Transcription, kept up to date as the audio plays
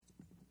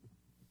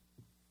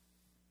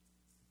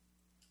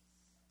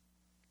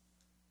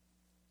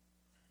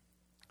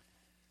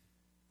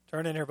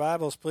Turn in your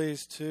Bibles,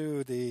 please,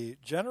 to the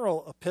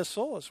general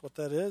epistle, is what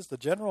that is, the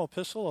general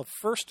epistle of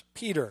 1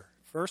 Peter.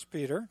 1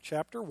 Peter,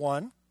 chapter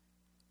 1.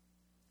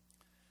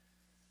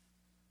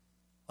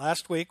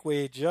 Last week,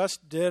 we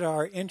just did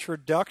our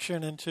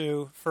introduction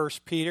into 1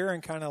 Peter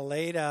and kind of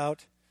laid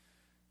out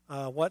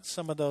what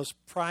some of those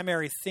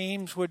primary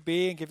themes would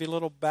be and give you a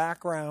little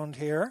background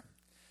here.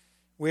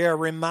 We are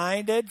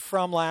reminded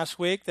from last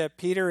week that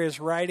Peter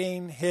is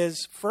writing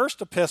his first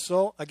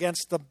epistle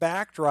against the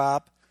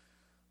backdrop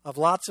of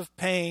lots of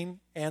pain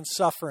and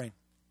suffering.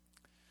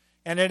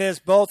 And it is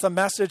both a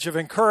message of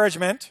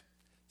encouragement,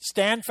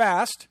 stand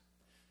fast,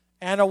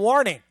 and a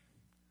warning.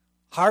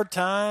 Hard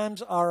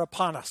times are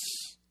upon us.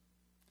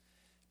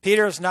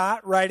 Peter is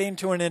not writing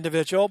to an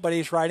individual, but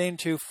he's writing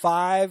to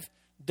 5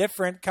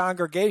 different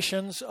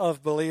congregations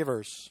of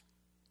believers.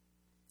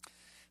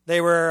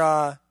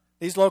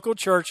 These local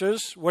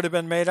churches would have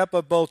been made up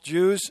of both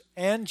Jews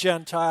and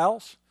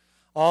Gentiles.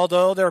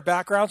 Although their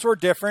backgrounds were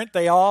different,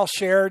 they all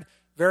shared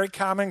very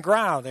common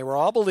ground. They were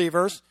all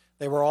believers.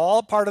 They were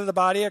all part of the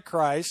body of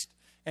Christ,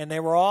 and they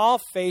were all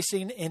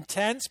facing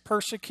intense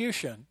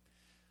persecution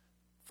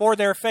for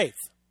their faith.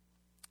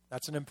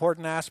 That's an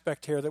important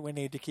aspect here that we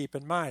need to keep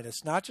in mind.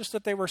 It's not just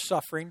that they were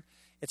suffering.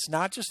 It's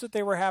not just that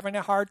they were having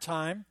a hard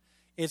time.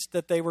 It's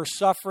that they were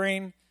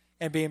suffering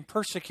and being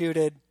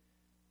persecuted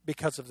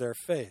because of their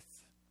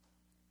faith.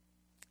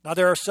 Now,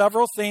 there are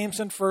several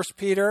themes in 1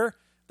 Peter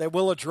that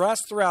we'll address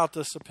throughout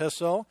this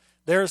epistle.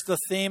 There's the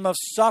theme of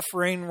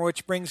suffering,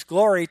 which brings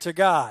glory to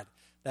God.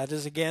 That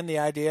is, again, the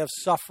idea of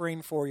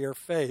suffering for your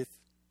faith.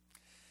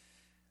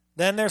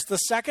 Then there's the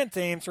second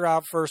theme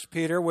throughout 1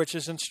 Peter, which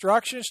is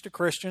instructions to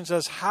Christians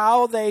as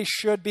how they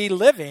should be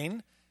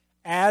living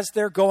as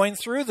they're going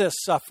through this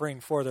suffering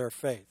for their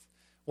faith.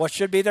 What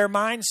should be their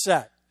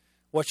mindset?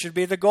 What should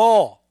be the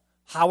goal?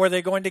 How are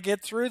they going to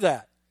get through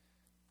that?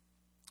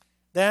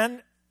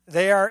 Then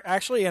they are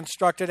actually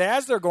instructed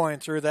as they're going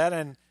through that,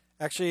 and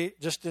actually,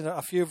 just in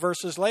a few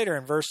verses later,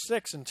 in verse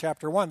 6 in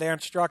chapter 1, they're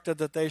instructed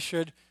that they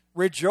should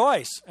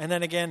rejoice. And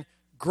then again,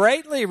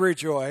 greatly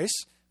rejoice,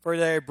 for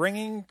they are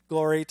bringing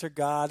glory to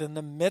God in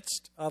the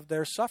midst of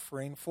their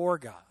suffering for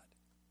God.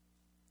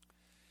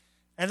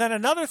 And then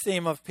another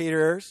theme of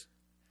Peter's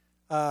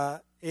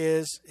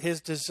is his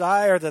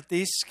desire that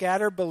these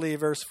scattered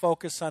believers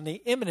focus on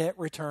the imminent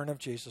return of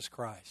Jesus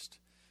Christ.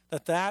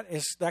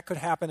 That could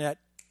happen at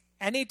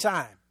any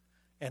time,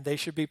 and they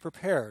should be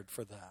prepared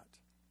for that.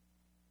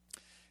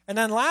 And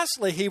then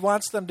lastly, he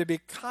wants them to be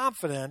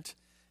confident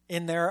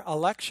in their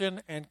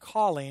election and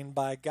calling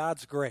by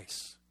God's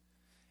grace.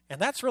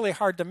 And that's really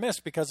hard to miss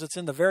because it's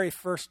in the very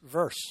first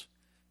verse.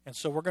 And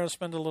so we're going to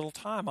spend a little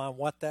time on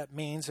what that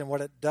means and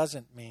what it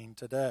doesn't mean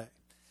today.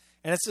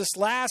 And it's this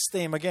last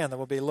theme, again, that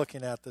we'll be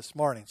looking at this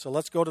morning. So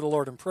let's go to the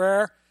Lord in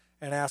prayer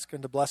and ask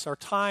Him to bless our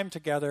time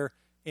together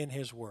in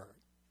His Word.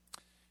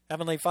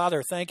 Heavenly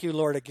Father, thank you,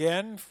 Lord,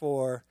 again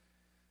for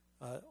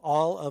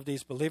all of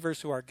these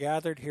believers who are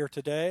gathered here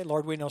today.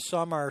 Lord, we know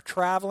some are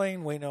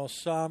traveling. We know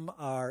some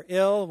are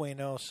ill. We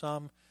know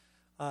some,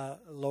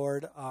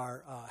 Lord,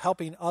 are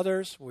helping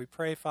others. We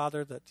pray,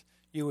 Father, that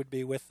you would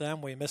be with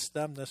them. We missed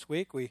them this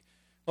week. We,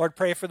 Lord,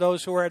 pray for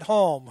those who are at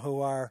home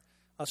who are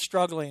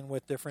struggling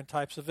with different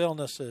types of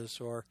illnesses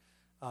or,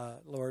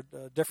 Lord,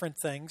 different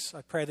things.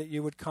 I pray that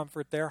you would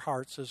comfort their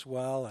hearts as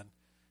well and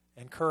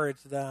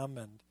encourage them.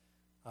 And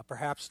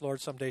perhaps,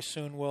 Lord, someday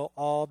soon we'll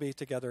all be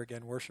together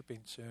again, worshiping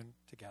soon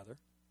together.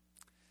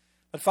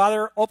 But,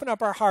 Father, open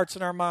up our hearts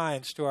and our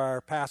minds to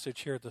our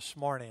passage here this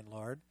morning,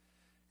 Lord,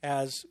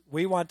 as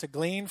we want to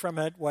glean from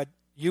it what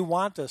you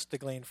want us to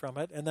glean from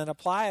it and then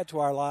apply it to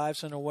our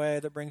lives in a way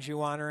that brings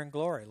you honor and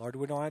glory. Lord,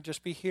 we don't want to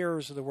just be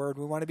hearers of the word.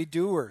 We want to be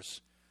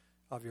doers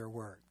of your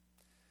word.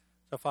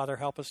 So, Father,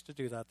 help us to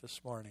do that this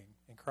morning.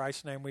 In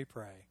Christ's name we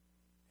pray.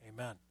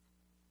 Amen.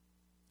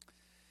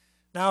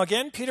 Now,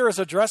 again, Peter is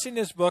addressing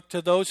his book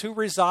to those who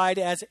reside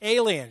as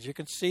aliens. You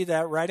can see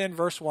that right in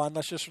verse 1.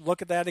 Let's just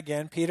look at that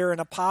again. Peter, an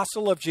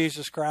apostle of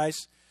Jesus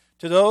Christ,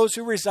 to those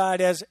who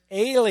reside as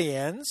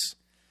aliens,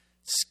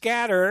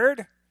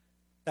 scattered,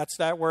 that's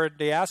that word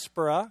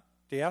diaspora,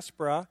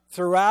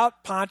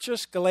 throughout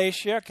Pontus,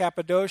 Galatia,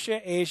 Cappadocia,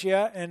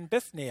 Asia, and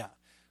Bithynia,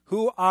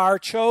 who are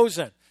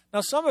chosen.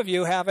 Now, some of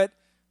you have it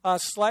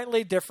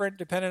slightly different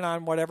depending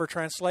on whatever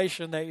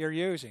translation that you're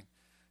using.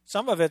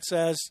 Some of it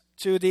says,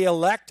 to the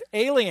elect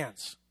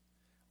aliens,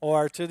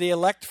 or to the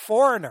elect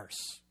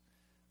foreigners.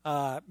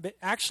 But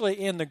actually,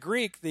 in the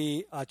Greek,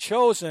 the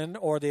chosen,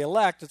 or the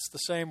elect, it's the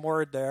same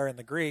word there in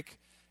the Greek,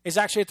 is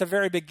actually at the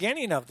very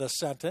beginning of the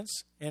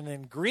sentence. And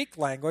in Greek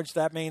language,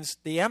 that means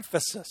the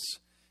emphasis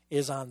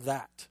is on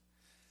that.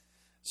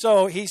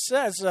 So he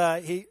says,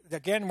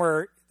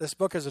 this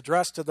book is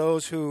addressed to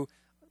those who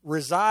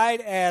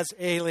reside as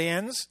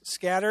aliens,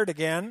 scattered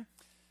again,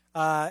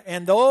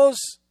 and those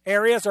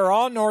areas are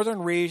all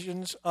northern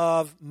regions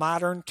of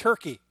modern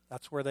Turkey.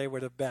 That's where they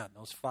would have been,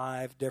 those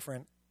 5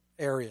 different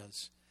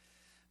areas.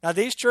 Now,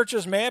 these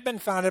churches may have been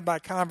founded by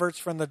converts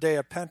from the day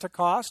of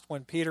Pentecost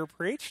when Peter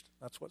preached.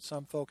 That's what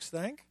some folks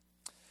think.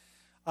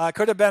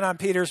 Could have been on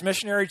Peter's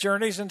missionary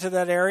journeys into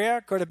that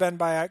area. Could have been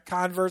by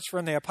converts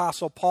from the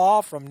Apostle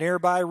Paul from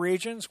nearby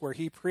regions where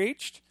he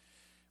preached.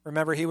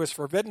 Remember, he was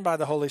forbidden by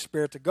the Holy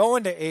Spirit to go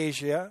into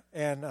Asia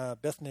and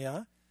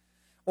Bithynia.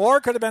 Or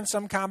it could have been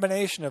some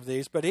combination of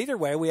these. But either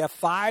way, we have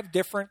 5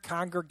 different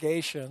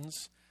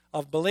congregations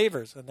of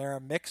believers. And they're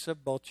a mix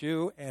of both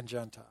Jew and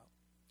Gentile.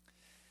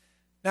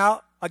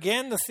 Now,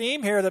 again, the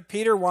theme here that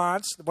Peter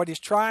wants, what he's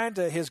trying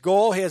to, his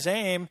goal, his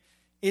aim,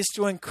 is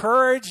to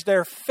encourage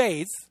their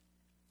faith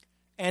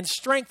and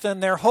strengthen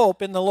their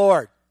hope in the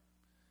Lord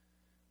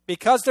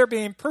because they're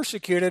being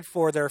persecuted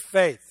for their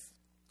faith.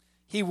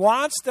 He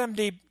wants them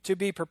to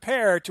be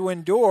prepared to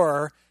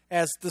endure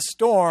as the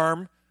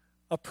storm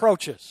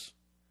approaches.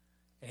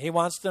 And he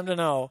wants them to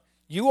know,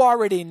 you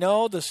already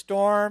know the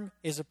storm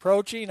is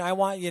approaching. I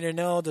want you to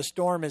know the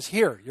storm is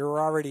here. You're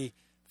already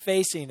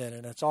facing it,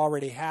 and it's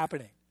already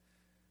happening.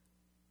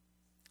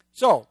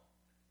 So,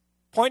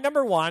 point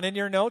number 1 in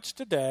your notes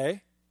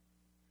today,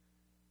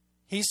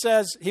 he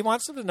says he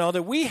wants them to know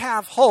that we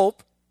have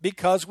hope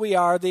because we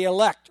are the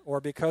elect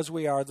or because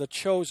we are the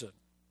chosen.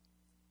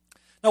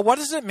 Now, what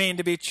does it mean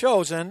to be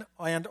chosen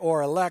and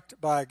or elect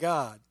by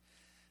God?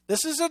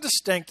 This is a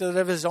distinctive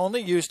that is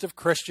only used of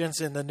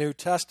Christians in the New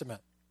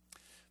Testament.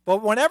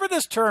 But whenever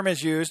this term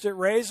is used, it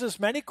raises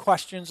many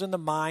questions in the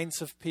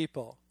minds of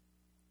people.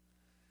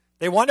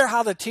 They wonder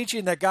how the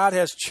teaching that God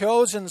has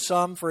chosen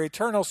some for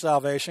eternal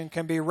salvation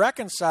can be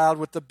reconciled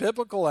with the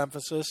biblical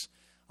emphasis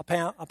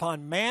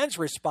upon man's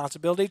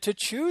responsibility to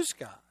choose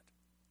God.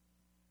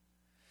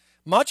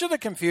 Much of the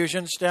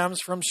confusion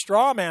stems from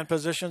straw man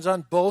positions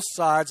on both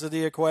sides of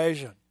the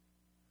equation.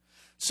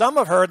 Some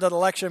have heard that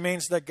election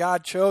means that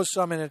God chose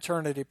some in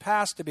eternity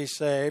past to be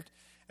saved,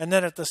 and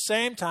then at the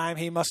same time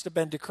he must have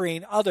been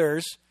decreeing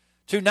others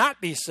to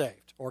not be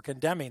saved or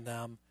condemning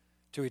them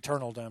to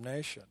eternal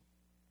damnation.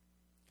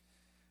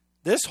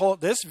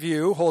 This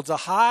view holds a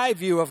high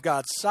view of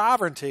God's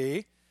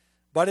sovereignty,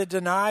 but it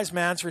denies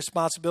man's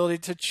responsibility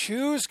to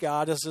choose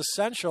God as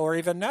essential or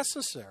even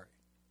necessary.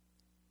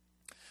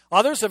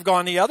 Others have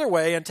gone the other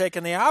way and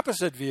taken the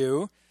opposite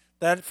view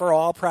that for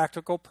all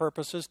practical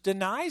purposes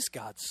denies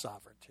God's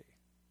sovereignty.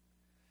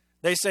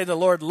 They say the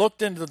Lord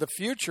looked into the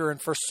future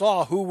and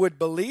foresaw who would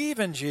believe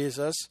in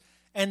Jesus,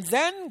 and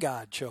then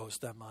God chose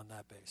them on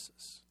that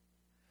basis.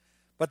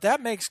 But that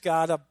makes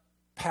God a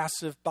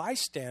passive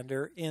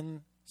bystander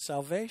in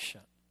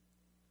salvation,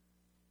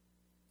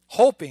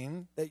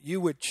 hoping that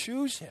you would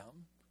choose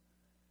him,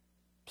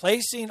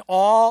 placing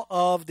all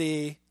of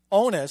the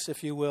onus,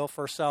 if you will,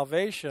 for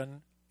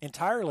salvation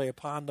entirely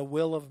upon the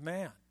will of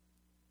man.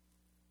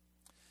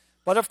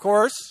 But of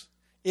course,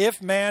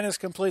 if man is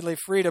completely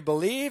free to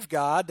believe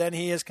God, then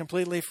he is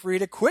completely free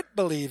to quit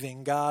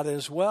believing God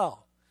as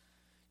well.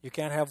 You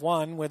can't have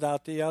one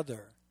without the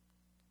other.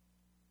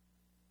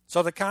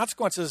 So the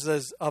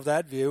consequences of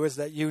that view is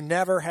that you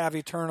never have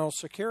eternal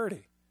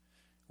security,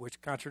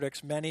 which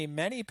contradicts many,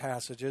 many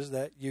passages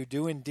that you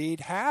do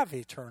indeed have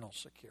eternal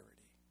security.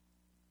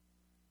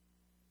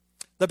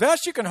 The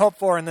best you can hope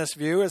for in this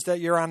view is that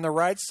you're on the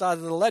right side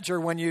of the ledger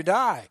when you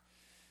die.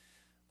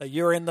 That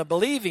you're in the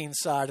believing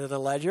side of the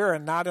ledger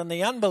and not in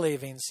the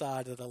unbelieving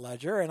side of the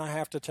ledger. And I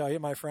have to tell you,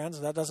 my friends,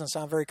 that doesn't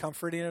sound very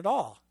comforting at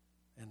all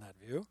in that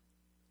view.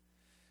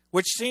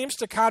 Which seems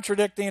to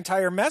contradict the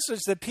entire message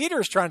that Peter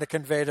is trying to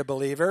convey to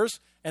believers,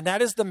 and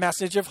that is the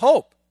message of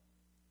hope.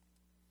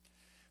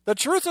 The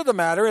truth of the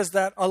matter is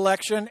that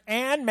election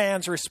and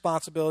man's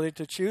responsibility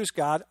to choose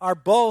God are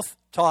both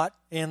taught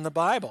in the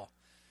Bible.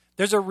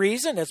 There's a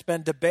reason it's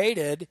been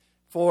debated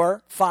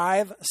for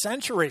 5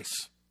 centuries.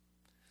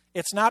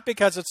 It's not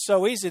because it's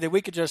so easy that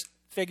we could just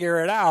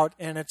figure it out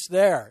and it's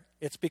there.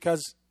 It's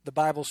because the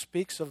Bible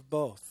speaks of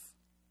both.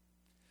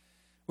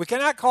 We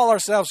cannot call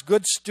ourselves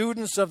good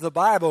students of the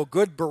Bible,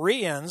 good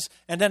Bereans,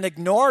 and then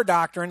ignore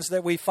doctrines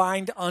that we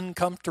find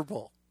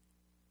uncomfortable.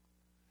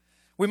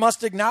 We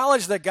must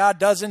acknowledge that God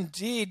does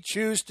indeed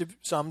choose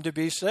some to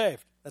be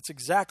saved. That's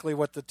exactly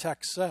what the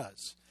text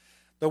says.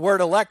 The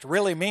word elect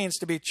really means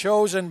to be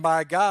chosen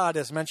by God,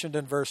 as mentioned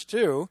in verse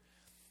 2.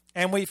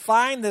 And we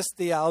find this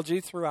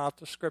theology throughout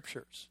the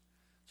Scriptures.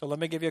 So let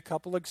me give you a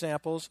couple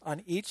examples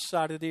on each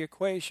side of the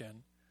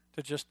equation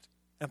to just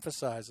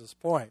emphasize this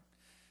point.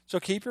 So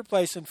keep your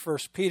place in 1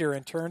 Peter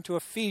and turn to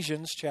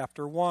Ephesians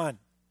chapter 1.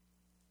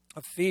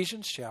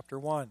 Ephesians chapter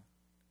 1.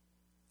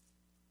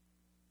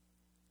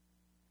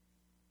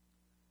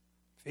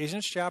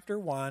 Ephesians chapter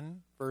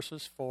 1,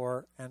 verses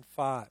 4 and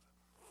 5.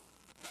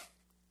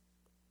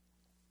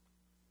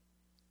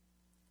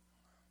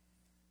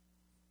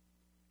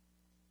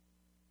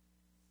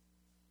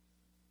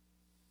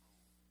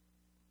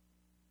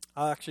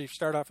 I'll actually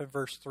start off in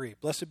verse 3.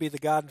 Blessed be the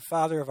God and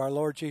Father of our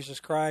Lord Jesus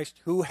Christ,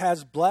 who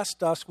has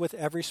blessed us with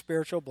every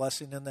spiritual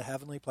blessing in the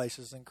heavenly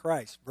places in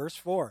Christ. Verse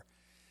 4.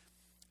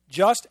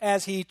 Just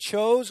as he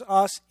chose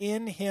us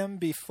in him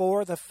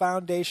before the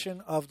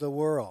foundation of the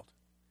world,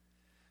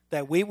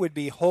 that we would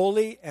be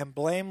holy and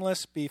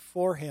blameless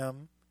before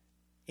him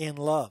in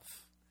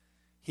love.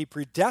 He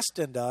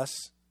predestined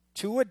us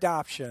to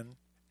adoption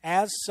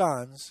as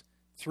sons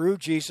through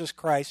Jesus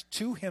Christ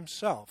to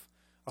himself,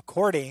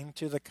 according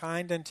to the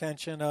kind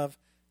intention of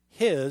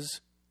his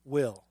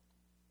will.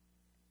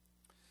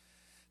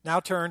 Now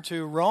turn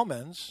to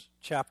Romans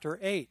chapter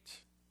 8.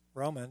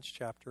 Romans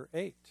chapter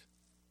 8.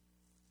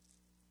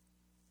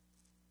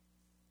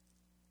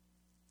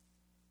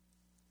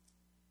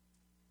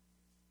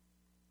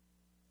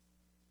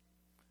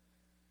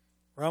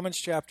 Romans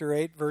chapter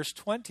 8, verse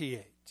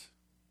 28.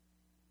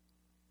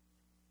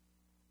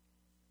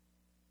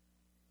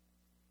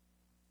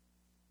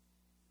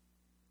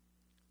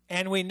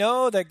 And we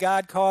know that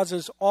God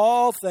causes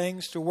all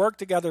things to work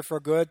together for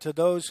good to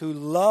those who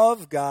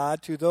love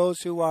God, to those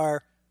who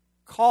are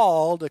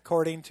called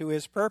according to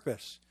his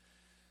purpose.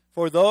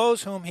 For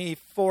those whom he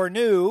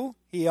foreknew,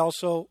 he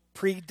also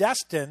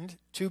predestined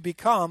to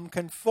become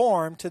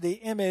conformed to the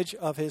image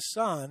of his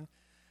Son,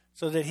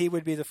 so that he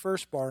would be the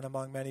firstborn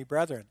among many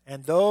brethren.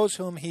 And those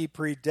whom he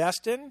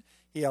predestined,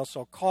 he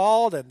also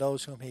called, and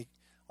those whom he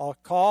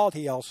called,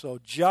 he also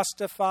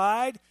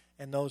justified,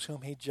 and those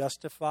whom he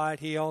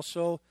justified, he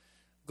also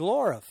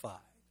glorified.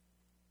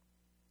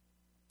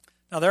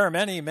 Now, there are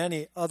many,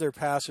 many other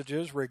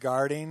passages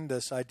regarding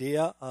this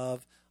idea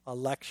of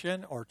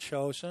election or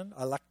chosen,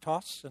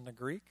 electos in the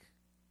Greek.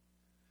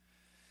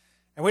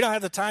 And we don't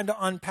have the time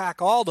to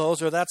unpack all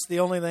those, or that's the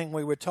only thing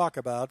we would talk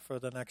about for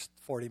the next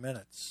 40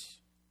 minutes.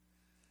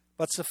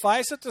 But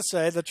suffice it to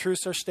say, the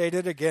truths are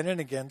stated again and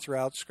again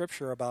throughout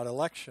Scripture about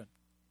election,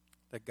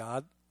 that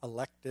God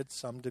elected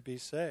some to be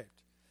saved.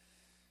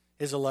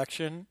 His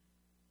election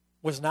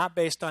was not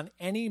based on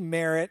any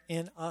merit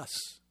in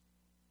us.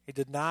 He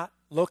did not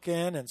look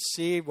in and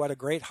see what a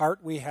great heart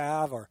we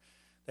have, or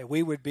that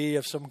we would be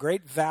of some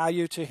great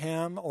value to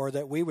him, or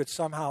that we would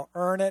somehow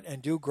earn it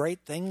and do great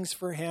things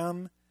for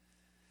him.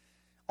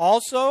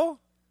 Also,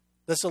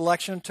 this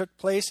election took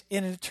place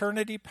in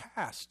eternity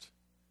past.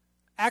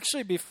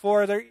 Actually,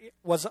 before there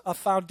was a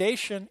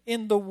foundation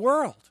in the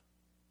world.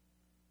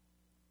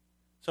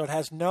 So it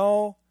has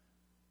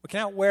we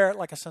cannot wear it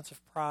like a sense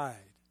of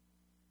pride.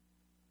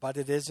 But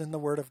it is in the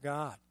Word of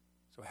God.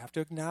 So we have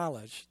to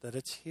acknowledge that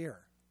it's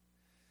here.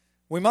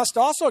 We must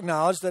also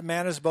acknowledge that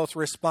man is both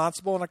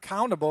responsible and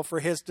accountable for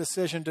his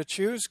decision to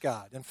choose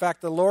God. In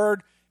fact, the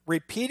Lord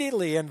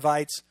repeatedly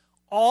invites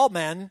all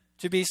men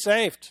to be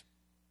saved.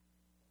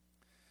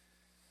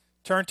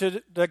 Turn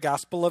to the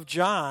Gospel of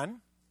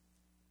John,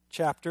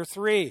 chapter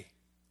 3.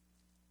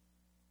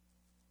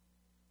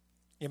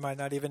 You might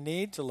not even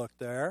need to look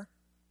there.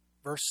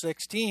 Verse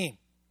 16.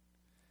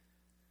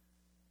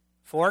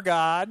 For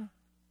God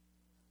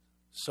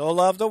so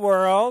loved the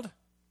world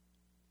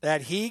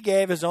that he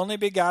gave his only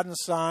begotten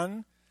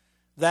Son,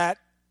 that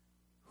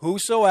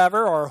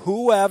whosoever or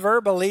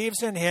whoever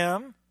believes in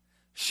him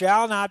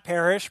shall not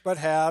perish but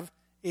have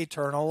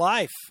eternal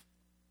life.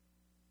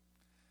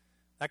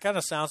 That kind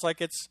of sounds like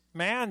it's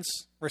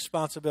man's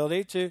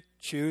responsibility to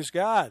choose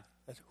God.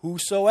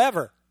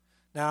 Whosoever.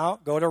 Now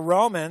go to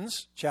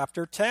Romans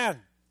chapter 10,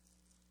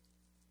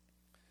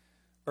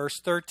 verse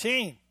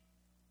 13.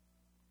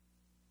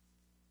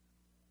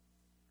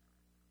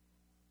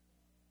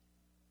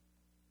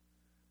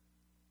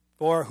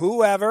 For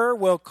whoever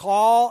will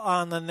call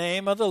on the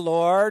name of the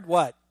Lord,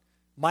 what?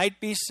 Might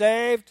be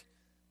saved,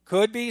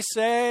 could be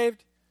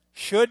saved,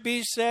 should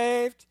be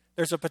saved.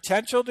 There's a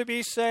potential to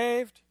be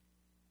saved.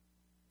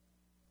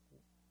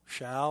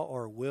 Shall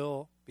or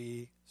will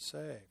be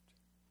saved.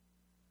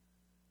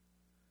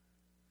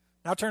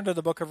 Now turn to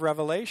the book of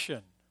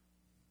Revelation,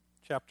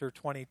 chapter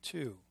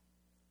 22.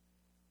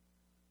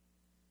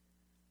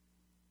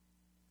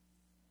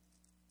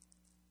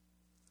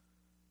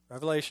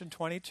 Revelation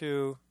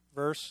 22,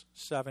 verse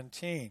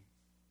 17.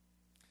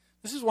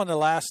 This is one of the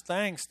last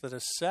things that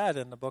is said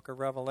in the book of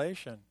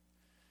Revelation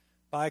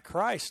by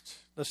Christ.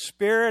 The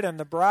Spirit and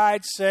the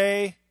bride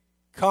say,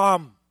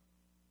 "Come."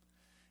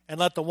 And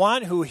let the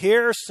one who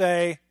hears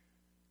say,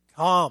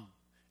 "Come."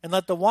 And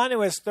let the one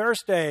who is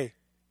thirsty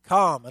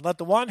come. And let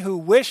the one who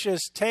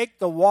wishes take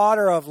the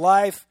water of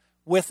life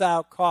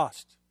without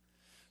cost.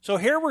 So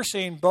here we're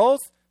seeing both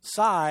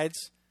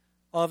sides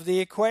of the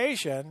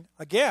equation,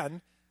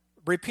 again,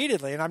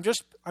 repeatedly. And I'm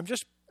just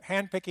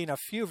handpicking a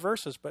few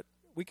verses, but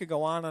we could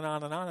go on and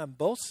on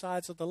both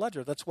sides of the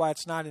ledger. That's why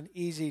it's not an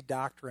easy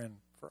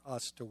doctrine for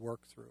us to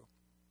work through.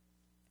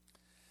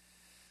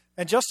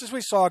 And just as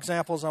we saw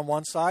examples on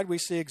one side, we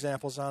see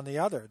examples on the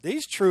other.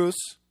 These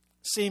truths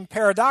seem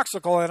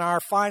paradoxical in our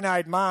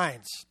finite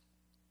minds.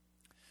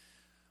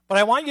 But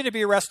I want you to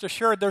be rest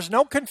assured there's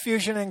no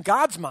confusion in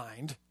God's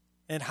mind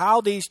in how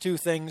these two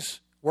things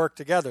work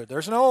together.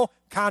 There's no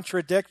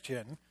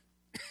contradiction.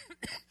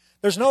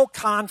 There's no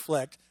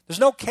conflict. There's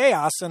no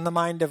chaos in the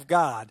mind of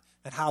God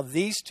and how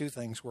these two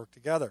things work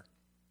together.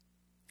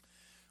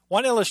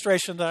 One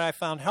illustration that I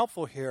found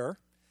helpful here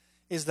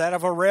is that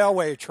of a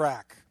railway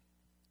track.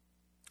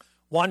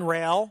 One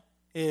rail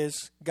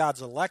is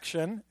God's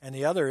election, and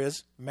the other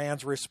is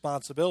man's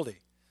responsibility.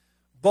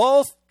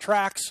 Both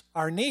tracks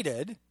are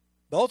needed,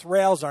 both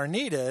rails are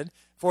needed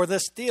for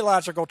this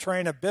theological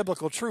train of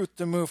biblical truth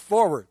to move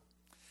forward.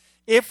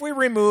 If we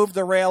remove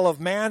the rail of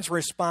man's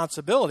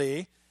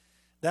responsibility,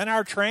 then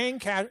our train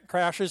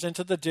crashes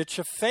into the ditch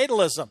of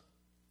fatalism.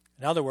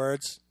 In other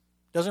words,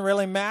 it doesn't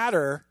really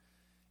matter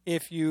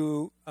if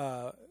you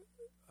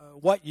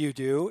what you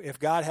do. If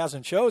God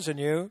hasn't chosen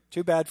you,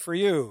 too bad for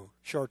you.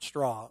 Short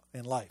straw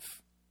in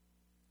life.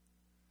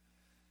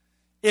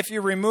 If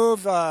you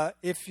remove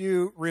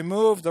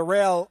the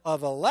rail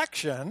of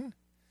election,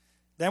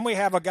 then we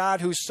have a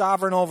God who's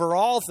sovereign over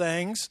all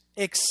things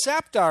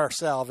except our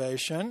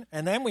salvation,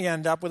 and then we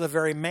end up with a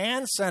very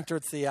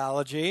man-centered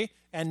theology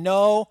and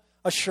no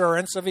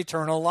assurance of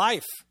eternal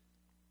life.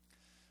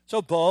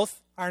 So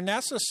both are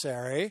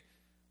necessary,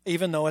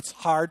 even though it's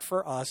hard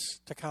for us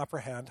to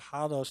comprehend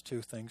how those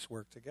two things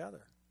work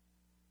together.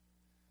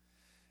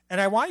 And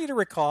I want you to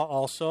recall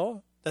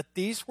also that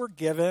these were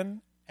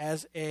given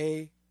as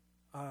a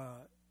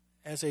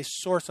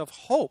source of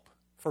hope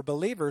for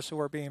believers who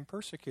are being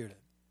persecuted,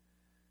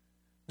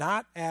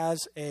 not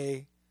as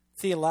a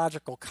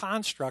theological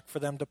construct for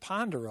them to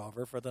ponder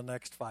over for the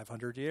next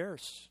 500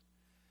 years.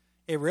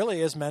 It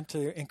really is meant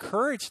to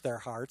encourage their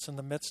hearts in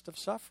the midst of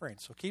suffering.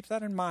 So keep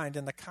that in mind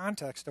in the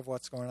context of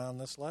what's going on in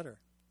this letter.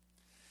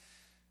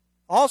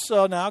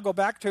 Also, now go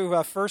back to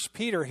 1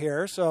 Peter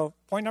here. So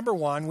point number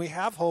 1, we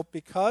have hope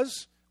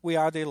because we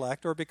are the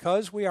elect, or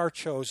because we are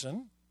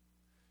chosen.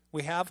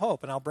 We have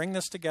hope. And I'll bring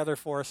this together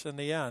for us in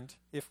the end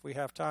if we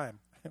have time,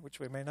 which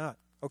we may not.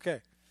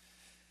 Okay.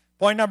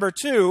 Point number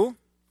 2,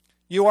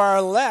 you are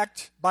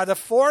elect by the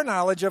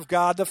foreknowledge of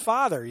God the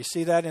Father. You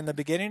see that in the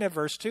beginning of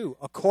verse 2.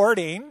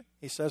 According,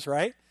 he says,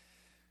 right?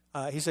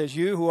 He says,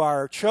 you who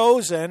are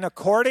chosen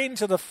according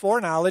to the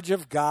foreknowledge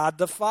of God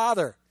the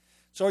Father.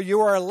 So you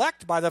are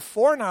elect by the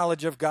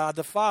foreknowledge of God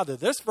the Father.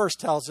 This verse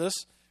tells us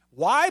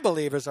why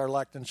believers are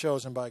elect and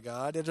chosen by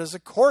God. It is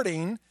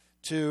according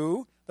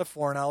to the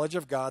foreknowledge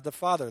of God the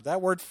Father.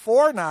 That word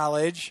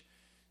foreknowledge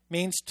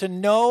means to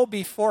know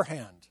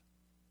beforehand.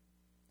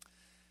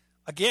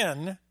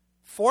 Again,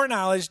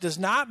 foreknowledge does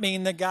not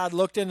mean that God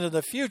looked into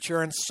the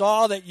future and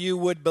saw that you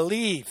would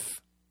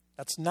believe.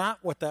 That's not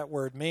what that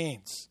word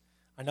means.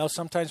 I know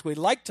sometimes we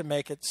like to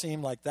make it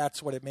seem like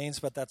that's what it means,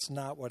 but that's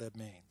not what it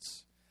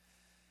means.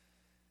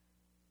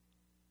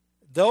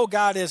 Though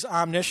God is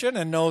omniscient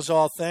and knows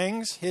all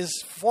things,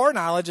 his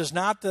foreknowledge is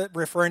not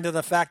referring to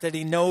the fact that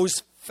he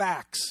knows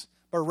facts,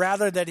 but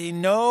rather that he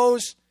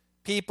knows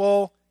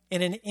people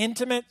in an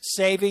intimate,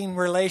 saving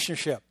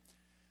relationship.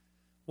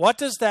 What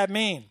does that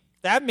mean?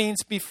 That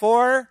means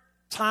before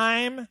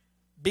time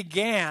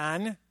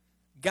began,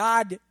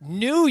 God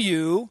knew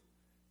you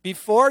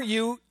before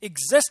you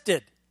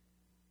existed.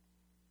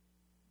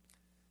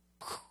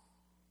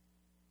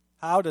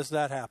 How does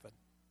that happen?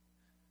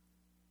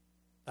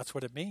 That's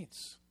what it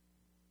means.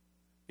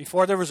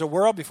 Before there was a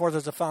world, before there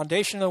was a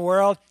foundation of the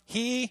world,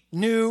 he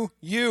knew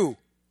you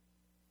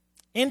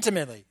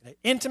intimately, an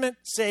intimate,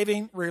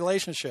 saving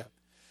relationship.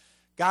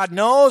 God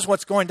knows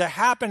what's going to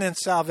happen in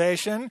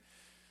salvation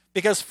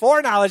because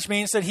foreknowledge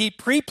means that he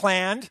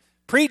pre-planned,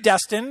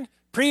 predestined,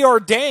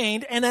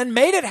 preordained, and then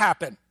made it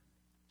happen.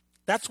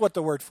 That's what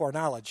the word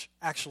foreknowledge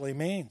actually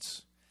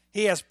means.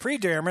 He has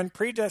predetermined,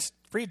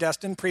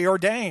 predestined,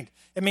 preordained.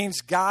 It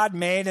means God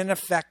made an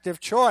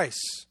effective choice.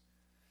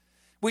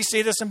 We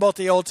see this in both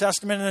the Old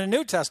Testament and the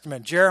New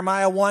Testament.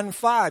 Jeremiah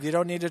 1:5, you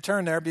don't need to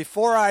turn there.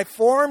 Before I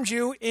formed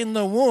you in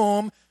the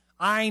womb,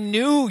 I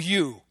knew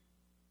you.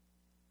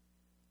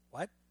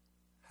 What?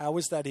 How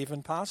is that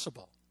even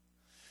possible?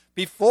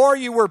 Before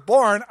you were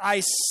born, I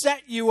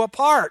set you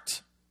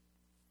apart,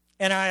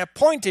 and I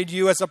appointed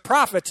you as a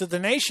prophet to the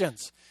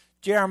nations.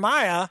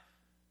 Jeremiah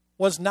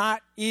was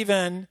not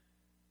even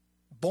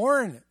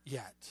born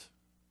yet.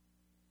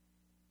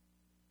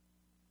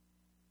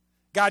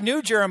 God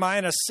knew Jeremiah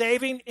in a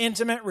saving,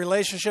 intimate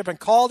relationship and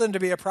called him to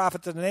be a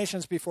prophet to the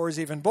nations before he was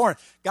even born.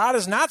 God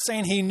is not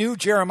saying he knew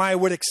Jeremiah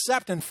would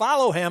accept and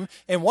follow him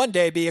and one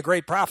day be a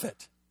great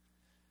prophet.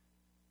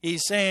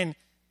 He's saying,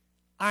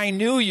 I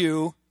knew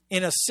you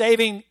in a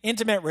saving,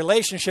 intimate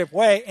relationship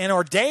way and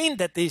ordained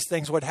that these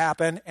things would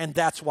happen, and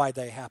that's why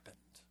they happened.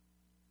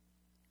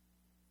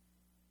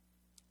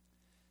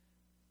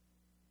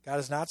 God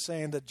is not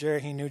saying that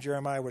he knew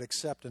Jeremiah would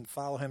accept and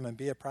follow him and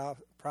be a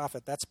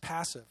prophet. That's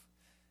passive.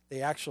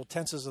 The actual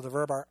tenses of the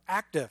verb are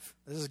active.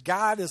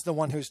 God is the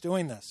one who's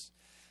doing this.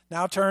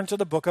 Now turn to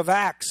the book of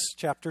Acts,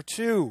 chapter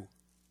 2.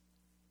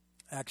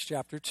 Acts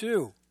chapter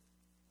 2.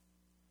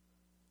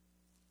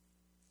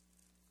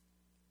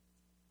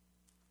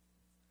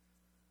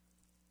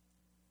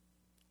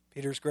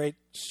 Peter's great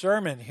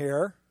sermon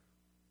here,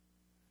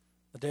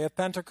 the day of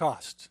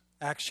Pentecost.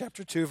 Acts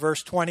chapter 2,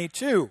 verse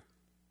 22.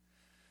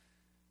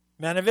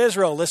 Men of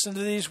Israel, listen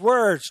to these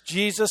words.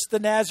 Jesus the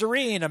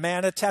Nazarene, a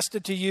man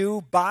attested to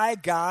you by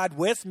God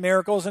with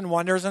miracles and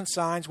wonders and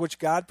signs which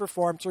God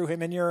performed through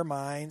him in your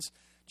minds,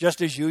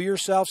 just as you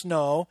yourselves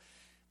know.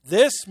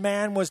 This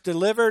man was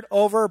delivered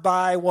over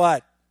by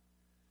what?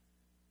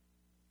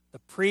 The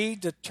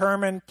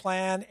predetermined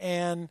plan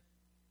and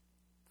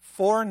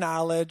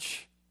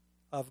foreknowledge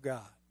of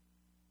God.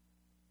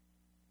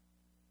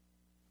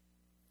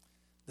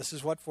 This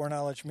is what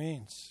foreknowledge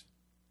means.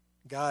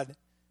 God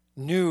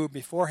knew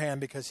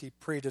beforehand because he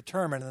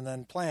predetermined and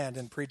then planned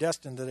and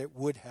predestined that it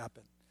would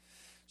happen.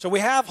 So we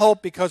have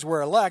hope because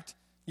we're elect.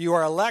 You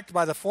are elect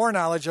by the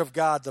foreknowledge of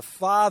God the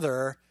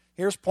Father.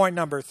 Here's point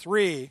number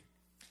 3.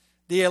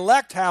 The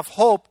elect have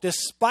hope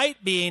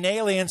despite being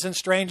aliens and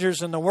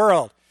strangers in the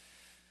world.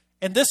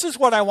 And this is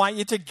what I want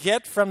you to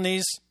get from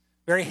these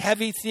very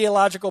heavy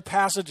theological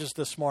passages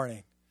this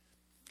morning.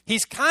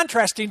 He's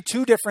contrasting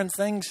two different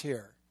things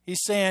here.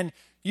 He's saying,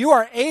 you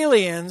are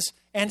aliens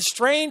and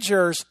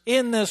strangers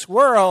in this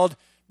world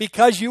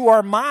because you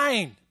are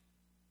mine.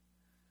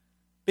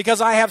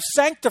 Because I have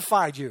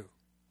sanctified you.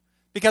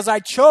 Because I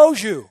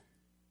chose you.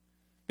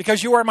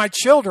 Because you are my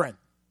children.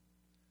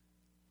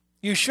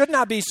 You should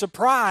not be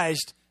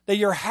surprised that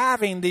you're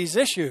having these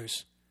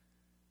issues.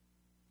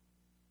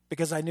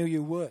 Because I knew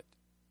you would.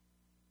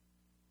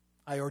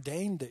 I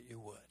ordained that you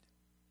would.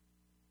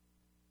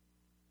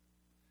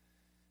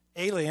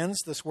 Aliens,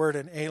 this word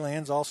in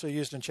aliens, also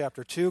used in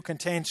chapter 2,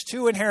 contains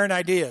two inherent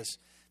ideas.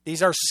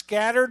 These are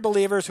scattered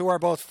believers who are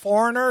both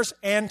foreigners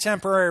and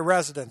temporary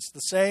residents.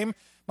 The same,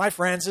 my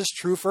friends, is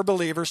true for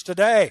believers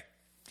today.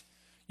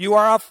 You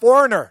are a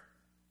foreigner.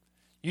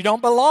 You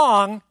don't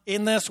belong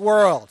in this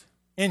world.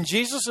 In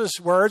Jesus'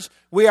 words,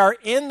 we are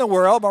in the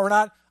world, but we're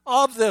not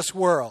of this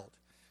world.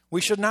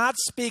 We should not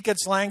speak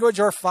its language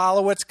or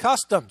follow its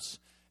customs.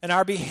 And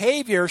our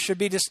behavior should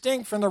be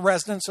distinct from the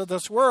residents of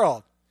this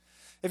world.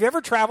 Have you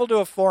ever traveled to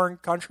a foreign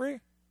country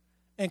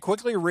and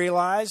quickly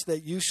realized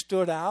that you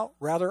stood out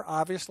rather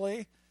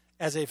obviously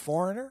as a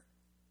foreigner?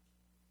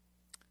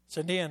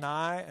 Cindy and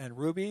I and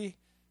Ruby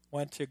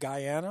went to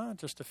Guyana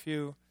just a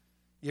few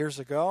years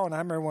ago, and I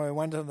remember when we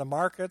went to the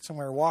markets and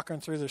we were walking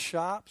through the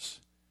shops,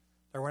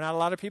 there were not a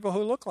lot of people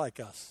who looked like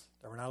us.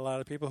 There were not a lot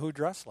of people who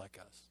dressed like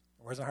us.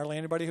 There wasn't hardly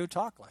anybody who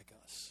talked like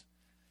us.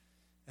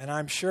 And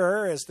I'm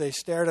sure as they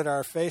stared at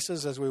our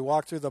faces as we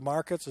walked through the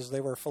markets, as they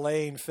were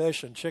filleting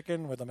fish and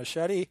chicken with a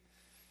machete,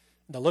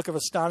 the look of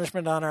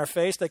astonishment on our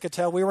face, they could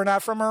tell we were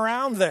not from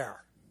around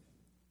there.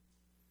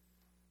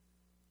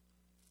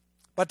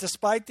 But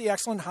despite the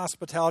excellent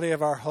hospitality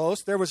of our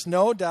host, there was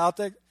no doubt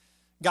that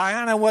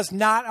Guyana was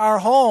not our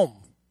home.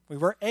 We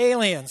were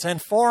aliens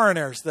and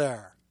foreigners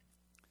there.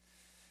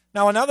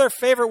 Now, another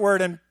favorite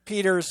word in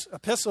Peter's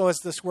epistle is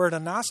this word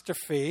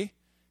anastrophe,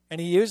 and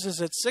he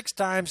uses it 6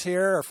 times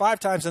here, or 5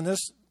 times in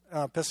this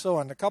epistle,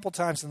 and a couple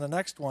times in the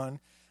next one.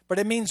 But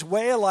it means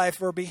way of life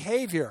or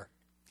behavior.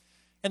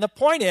 And the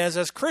point is,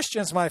 as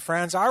Christians, my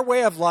friends, our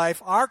way of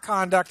life, our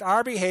conduct,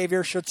 our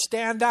behavior should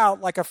stand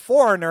out like a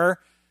foreigner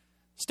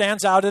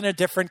stands out in a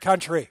different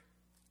country.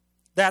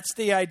 That's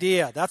the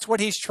idea. That's what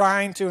he's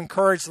trying to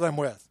encourage them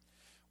with.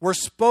 We're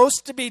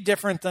supposed to be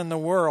different than the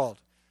world.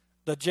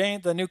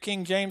 The New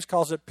King James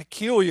calls it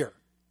peculiar.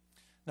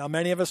 Now,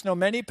 many of us know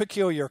many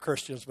peculiar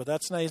Christians, but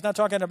he's not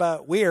talking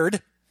about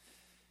weird.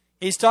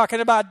 He's talking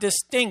about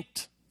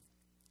distinct.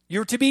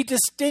 You're to be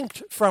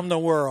distinct from the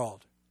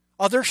world.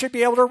 Others should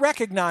be able to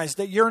recognize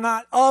that you're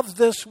not of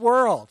this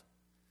world,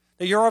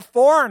 that you're a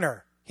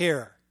foreigner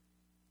here.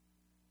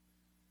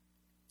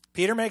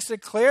 Peter makes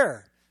it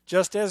clear,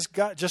 just as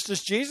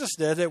Jesus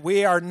did, that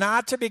we are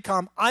not to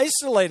become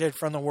isolated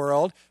from the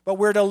world, but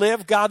we're to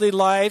live godly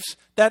lives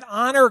that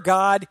honor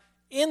God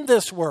in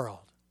this world.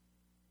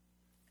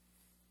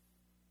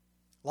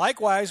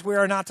 Likewise, we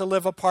are not to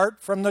live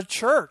apart from the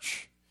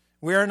church.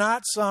 We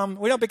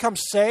don't become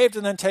saved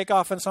and then take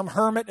off on some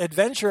hermit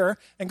adventure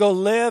and go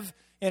live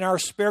in our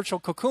spiritual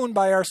cocoon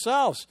by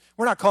ourselves.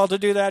 We're not called to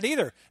do that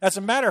either. As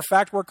a matter of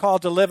fact, we're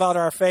called to live out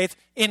our faith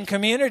in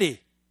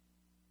community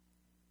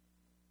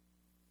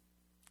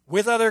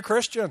with other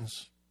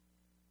Christians,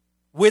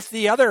 with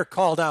the other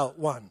called out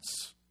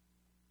ones.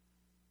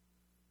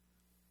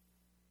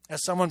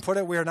 As someone put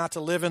it, we are not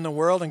to live in the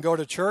world and go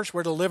to church.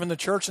 We're to live in the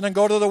church and then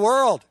go to the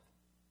world.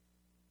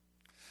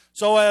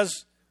 So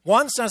as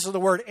one sense of the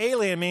word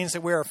alien means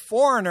that we are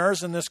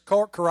foreigners in this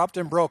corrupt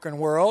and broken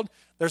world,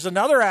 there's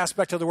another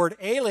aspect of the word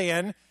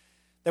alien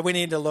that we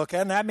need to look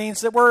at, and that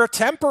means that we're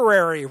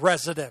temporary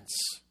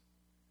residents.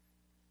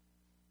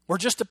 We're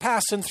just a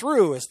passing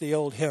through, as the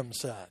old hymn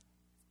said.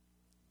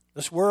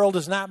 This world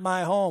is not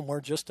my home.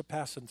 We're just a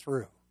passing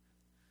through.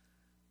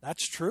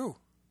 That's true.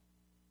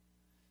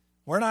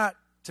 We're not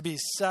to be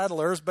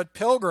settlers, but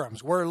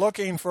pilgrims. We're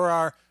looking for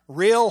our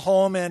real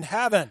home in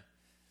heaven.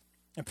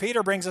 And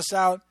Peter brings us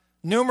out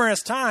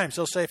numerous times.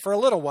 He'll say, for a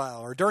little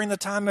while, or during the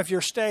time of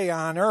your stay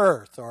on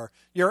earth, or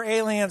you're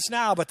aliens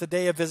now, but the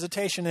day of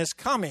visitation is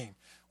coming,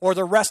 or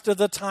the rest of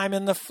the time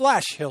in the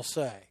flesh, he'll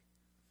say.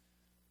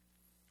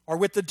 Or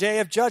with the day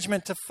of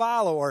judgment to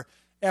follow, or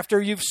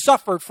after you've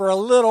suffered for a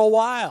little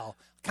while,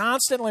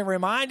 constantly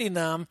reminding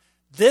them,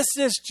 this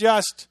is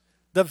just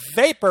the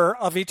vapor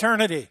of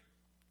eternity.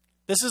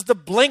 This is the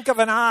blink of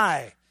an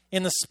eye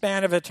in the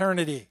span of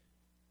eternity.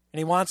 And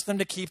he wants them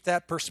to keep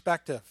that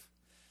perspective.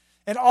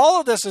 And all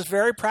of this is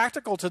very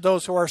practical to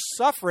those who are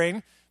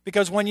suffering,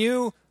 because when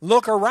you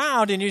look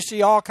around and you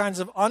see all kinds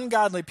of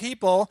ungodly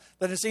people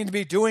that seem to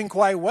be doing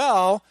quite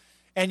well,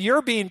 and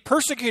you're being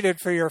persecuted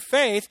for your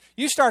faith,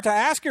 you start to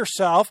ask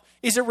yourself,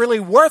 is it really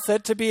worth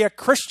it to be a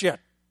Christian?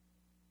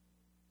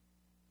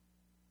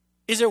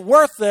 Is it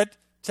worth it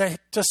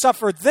to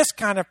suffer this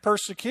kind of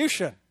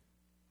persecution?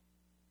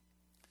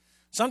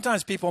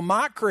 Sometimes people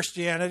mock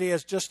Christianity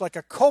as just like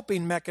a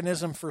coping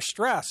mechanism for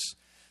stress.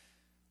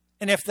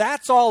 And if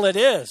that's all it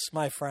is,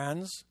 my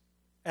friends,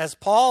 as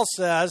Paul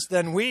says,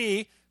 then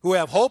we who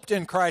have hoped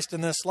in Christ in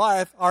this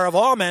life are of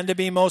all men to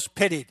be most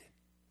pitied.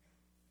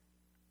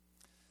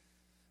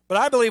 But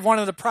I believe one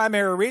of the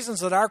primary reasons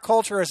that our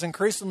culture has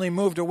increasingly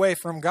moved away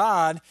from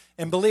God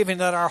and believing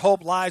that our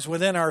hope lies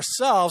within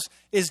ourselves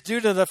is due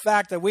to the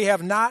fact that we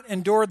have not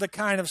endured the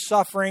kind of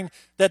suffering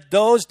that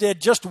those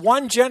did just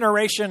one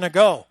generation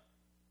ago.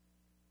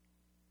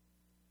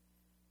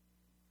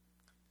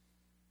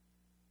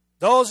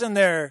 Those in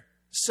their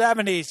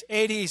 70s,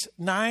 80s,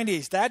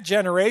 90s, that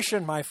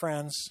generation, my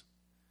friends,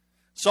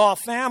 saw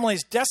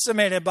families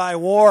decimated by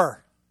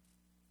war,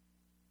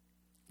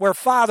 where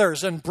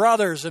fathers and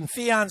brothers and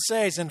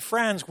fiancés and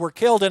friends were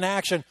killed in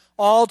action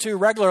all too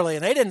regularly,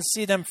 and they didn't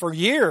see them for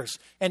years.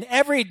 And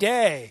every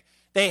day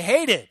they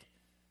hated,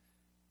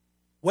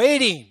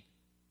 waiting,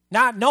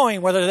 not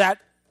knowing whether that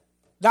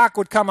knock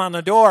would come on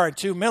the door and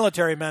two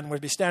military men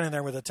would be standing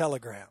there with a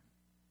telegram.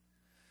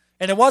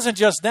 And it wasn't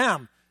just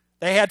them.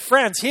 They had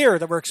friends here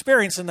that were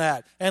experiencing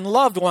that, and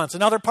loved ones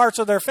in other parts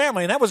of their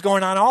family, and that was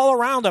going on all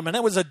around them, and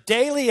it was a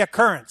daily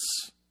occurrence.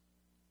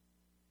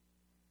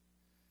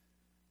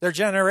 Their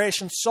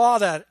generation saw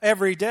that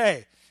every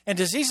day. And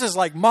diseases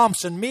like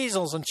mumps and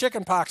measles and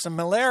chickenpox and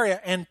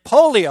malaria and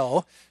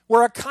polio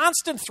were a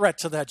constant threat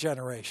to that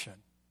generation.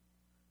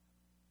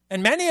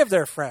 And many of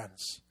their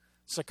friends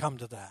succumbed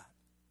to that.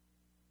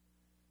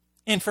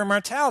 Infant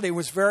mortality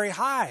was very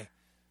high.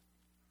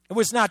 It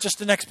was not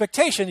just an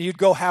expectation that you'd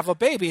go have a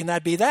baby and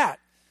that'd be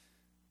that.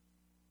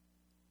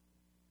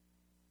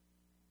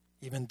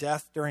 Even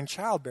death during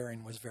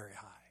childbearing was very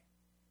high.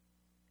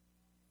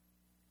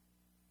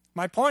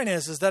 My point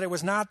is that it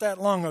was not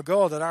that long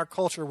ago that our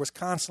culture was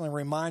constantly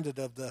reminded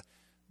of the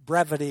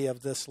brevity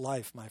of this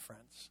life, my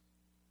friends.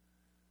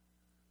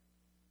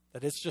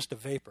 That it's just a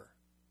vapor.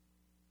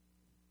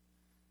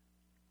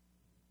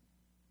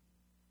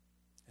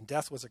 And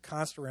death was a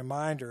constant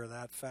reminder of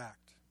that fact.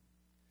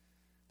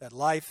 That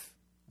life,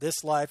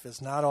 this life,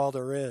 is not all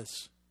there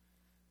is.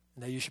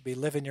 And that you should be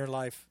living your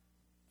life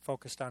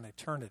focused on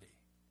eternity,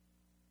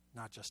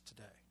 not just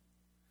today.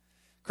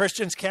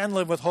 Christians can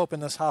live with hope in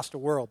this hostile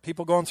world.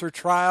 People going through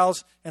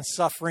trials and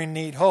suffering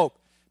need hope.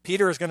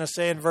 Peter is going to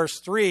say in verse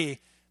 3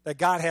 that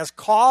God has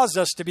caused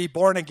us to be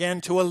born again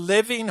to a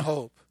living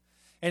hope.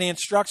 And he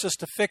instructs us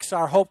to fix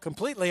our hope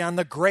completely on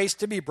the grace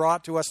to be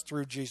brought to us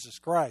through Jesus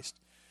Christ.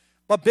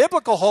 But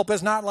biblical hope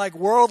is not like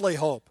worldly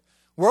hope.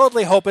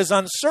 Worldly hope is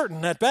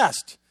uncertain at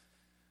best.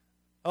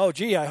 Oh,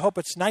 gee, I hope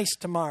it's nice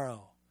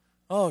tomorrow.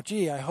 Oh,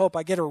 gee, I hope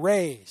I get a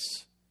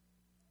raise.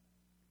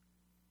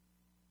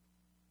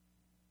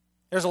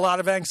 There's a lot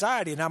of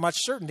anxiety, not much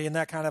certainty in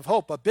that kind of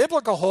hope. But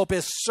biblical hope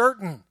is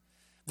certain,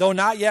 though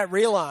not yet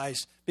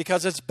realized,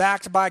 because it's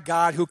backed by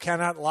God who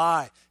cannot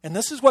lie. And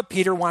this is what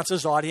Peter wants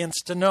his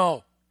audience to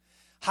know.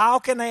 How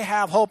can they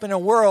have hope in a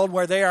world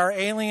where they are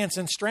aliens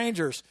and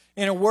strangers,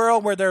 in a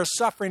world where their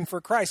suffering for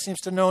Christ seems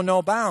to know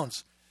no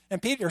bounds?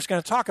 And Peter's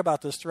going to talk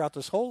about this throughout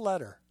this whole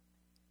letter.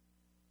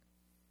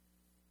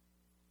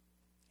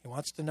 He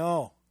wants to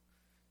know,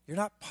 you're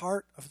not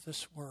part of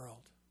this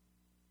world.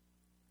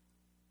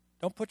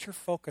 Don't put your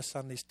focus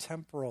on these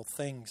temporal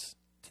things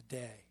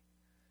today,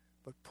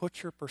 but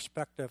put your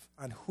perspective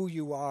on who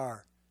you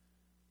are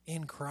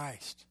in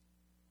Christ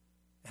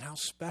and how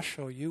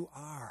special you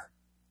are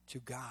to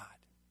God.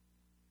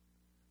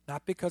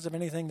 Not because of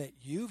anything that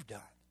you've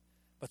done,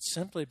 but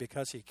simply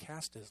because he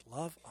cast his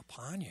love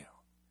upon you.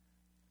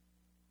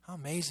 How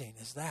amazing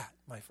is that,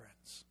 my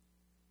friends?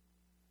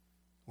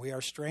 We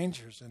are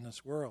strangers in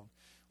this world.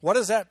 What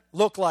does that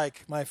look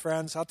like, my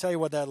friends? I'll tell you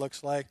what that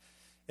looks like.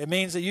 It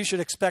means that you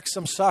should expect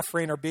some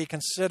suffering or be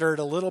considered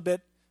a little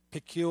bit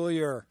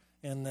peculiar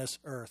in this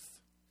earth.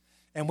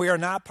 And we are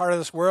not part of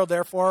this world,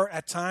 therefore,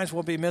 at times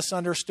will be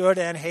misunderstood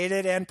and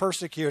hated and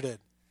persecuted.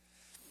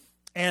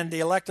 And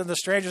the elect and the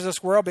strangers of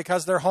this world,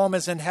 because their home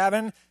is in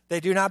heaven, they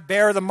do not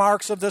bear the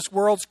marks of this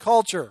world's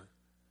culture.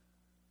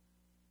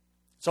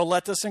 So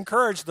let this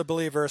encourage the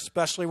believer,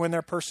 especially when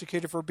they're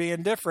persecuted for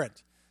being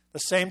different. The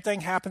same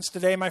thing happens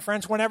today, my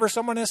friends, whenever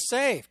someone is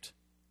saved.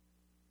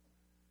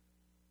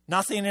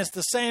 Nothing is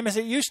the same as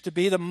it used to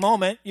be the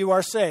moment you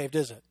are saved,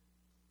 is it?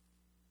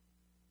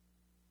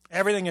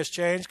 Everything has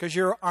changed because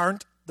you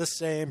aren't the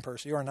same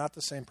person. You are not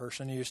the same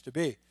person you used to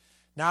be.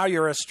 Now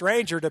you're a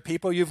stranger to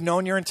people you've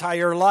known your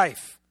entire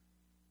life.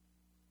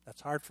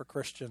 That's hard for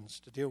Christians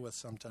to deal with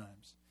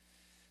sometimes.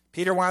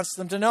 Peter wants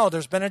them to know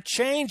there's been a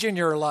change in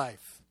your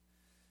life.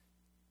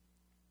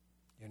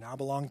 You now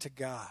belong to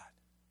God.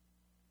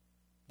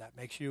 That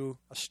makes you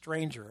a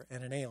stranger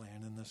and an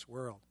alien in this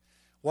world.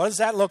 What does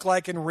that look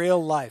like in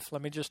real life?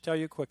 Let me just tell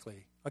you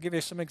quickly. I'll give you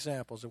some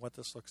examples of what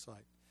this looks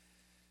like.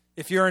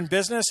 If you're in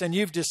business and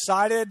you've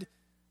decided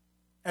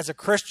as a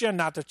Christian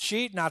not to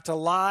cheat, not to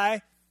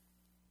lie,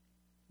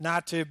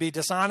 not to be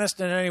dishonest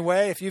in any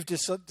way, if you've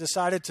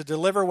decided to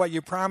deliver what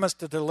you promised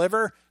to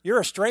deliver, you're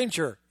a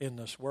stranger in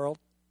this world.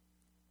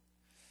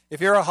 If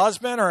you're a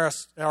husband or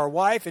a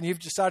wife and you've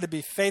decided to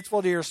be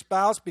faithful to your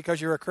spouse because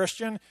you're a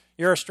Christian,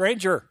 you're a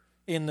stranger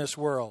in this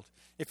world.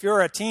 If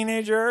you're a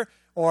teenager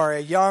or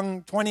a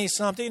young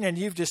 20-something and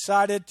you've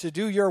decided to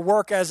do your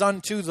work as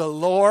unto the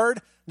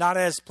Lord, not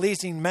as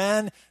pleasing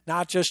men,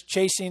 not just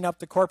chasing up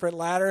the corporate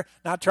ladder,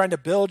 not trying to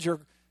build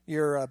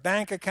your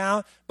bank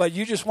account, but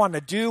you just want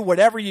to do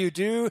whatever you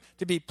do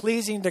to be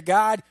pleasing to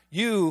God,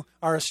 you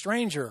are a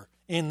stranger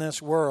in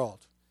this world.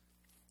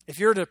 If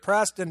you're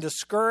depressed and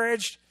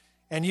discouraged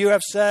and you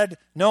have said,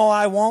 no,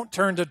 I won't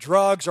turn to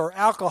drugs or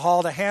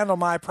alcohol to handle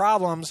my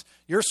problems,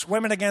 you're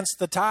swimming against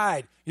the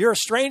tide. You're a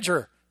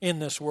stranger in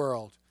this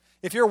world.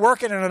 If you're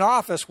working in an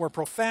office where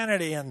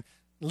profanity and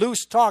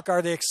loose talk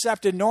are the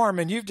accepted norm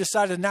and you've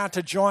decided not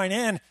to join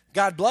in,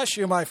 God bless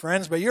you, my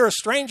friends, but you're a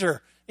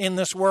stranger in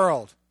this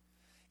world.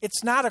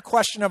 It's not a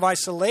question of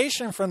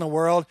isolation from the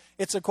world.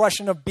 It's a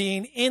question of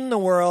being in the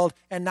world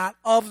and not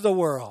of the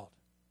world.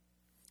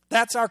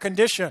 That's our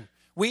condition.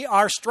 We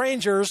are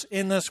strangers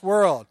in this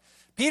world.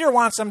 Peter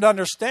wants them to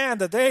understand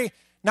that they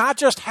not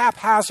just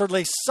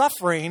haphazardly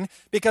suffering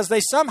because they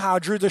somehow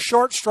drew the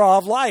short straw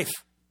of life.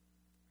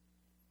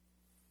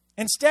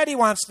 Instead, he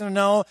wants them to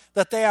know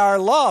that they are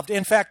loved,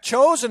 in fact,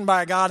 chosen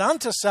by God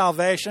unto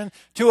salvation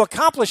to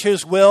accomplish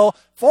his will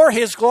for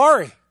his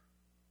glory.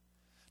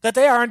 That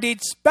they are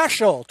indeed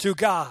special to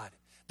God.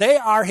 They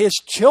are his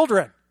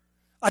children,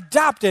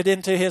 adopted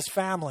into his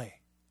family.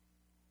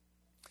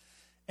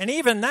 And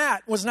even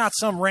that was not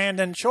some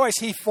random choice.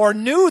 He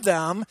foreknew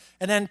them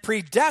and then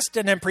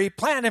predestined and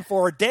pre-planned and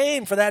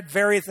foreordained for that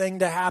very thing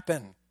to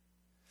happen.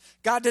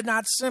 God did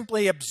not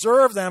simply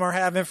observe them or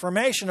have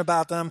information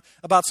about them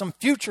about some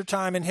future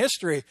time in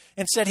history.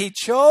 Instead, he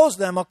chose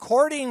them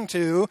according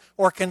to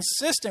or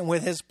consistent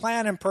with his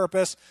plan and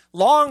purpose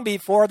long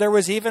before there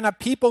was even a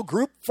people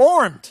group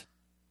formed.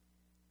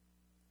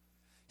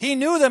 He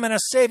knew them in a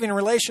saving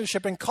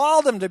relationship and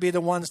called them to be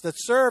the ones that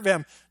serve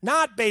him,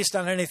 not based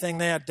on anything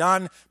they had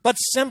done, but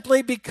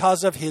simply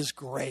because of his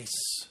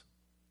grace.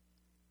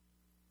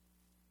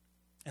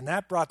 And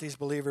that brought these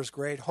believers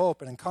great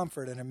hope and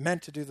comfort, and it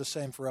meant to do the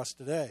same for us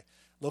today.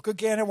 Look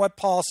again at what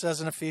Paul says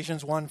in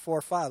Ephesians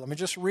 1:4-5. Let me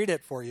just read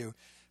it for you.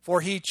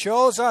 For he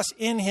chose us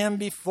in him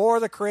before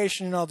the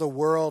creation of the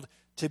world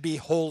to be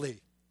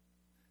holy,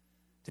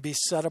 to be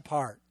set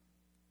apart,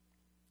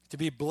 to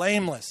be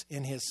blameless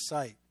in his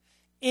sight.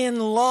 In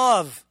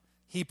love,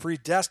 he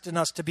predestined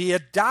us to be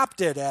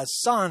adopted as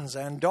sons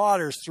and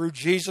daughters through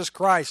Jesus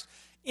Christ,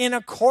 in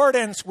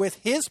accordance with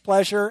his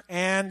pleasure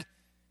and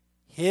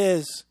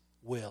his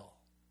will.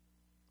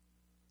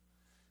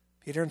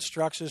 Peter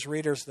instructs his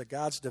readers that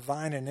God's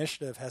divine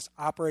initiative has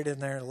operated in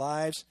their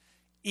lives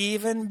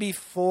even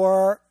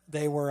before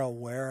they were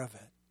aware of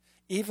it,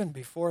 even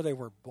before they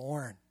were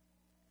born.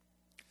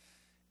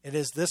 It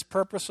is this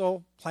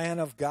purposeful plan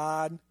of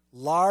God,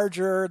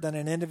 larger than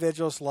an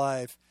individual's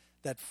life,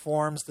 that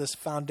forms this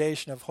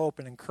foundation of hope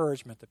and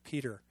encouragement that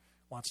Peter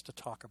wants to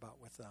talk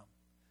about with them.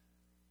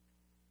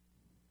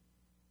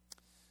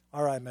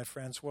 All right, my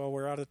friends, well,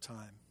 we're out of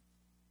time.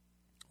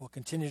 We'll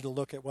continue to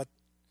look at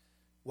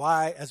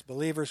why, as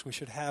believers, we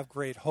should have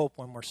great hope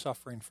when we're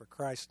suffering for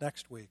Christ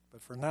next week.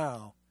 But for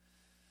now,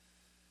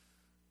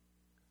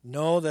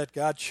 know that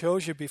God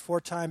chose you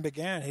before time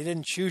began. He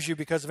didn't choose you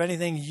because of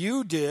anything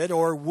you did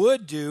or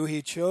would do.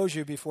 He chose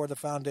you before the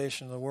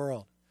foundation of the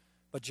world.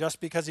 But just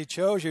because he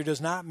chose you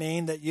does not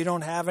mean that you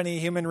don't have any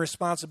human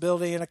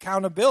responsibility and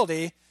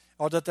accountability,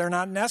 or that they're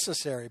not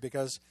necessary,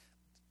 because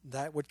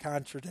that would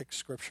contradict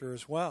Scripture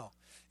as well.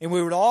 And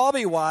we would all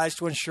be wise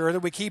to ensure that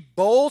we keep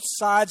both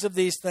sides of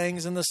these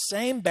things in the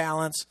same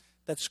balance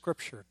that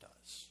Scripture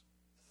does.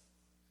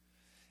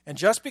 And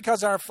just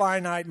because our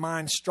finite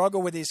minds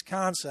struggle with these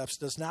concepts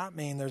does not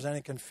mean there's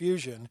any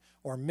confusion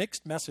or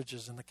mixed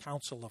messages in the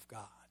counsel of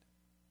God.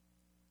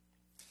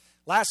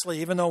 Lastly,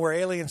 even though we're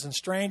aliens and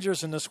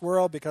strangers in this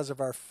world because of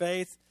our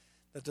faith,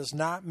 that does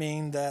not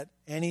mean that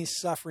any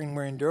suffering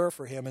we endure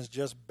for him is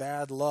just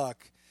bad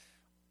luck,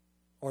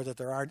 or that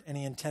there aren't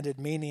any intended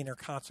meaning or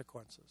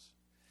consequences.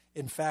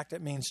 In fact,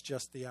 it means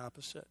just the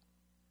opposite.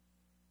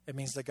 It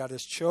means that God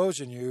has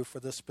chosen you for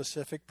this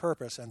specific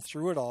purpose, and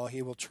through it all,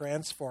 he will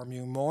transform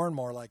you more and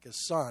more like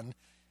his Son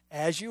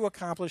as you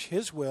accomplish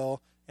his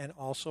will and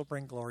also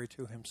bring glory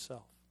to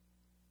himself.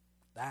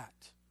 That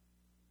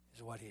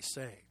is what he's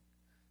saying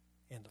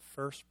in the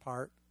first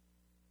part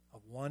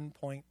of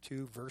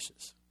 1.2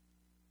 verses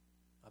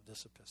of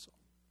this epistle.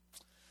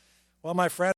 Well, my friends,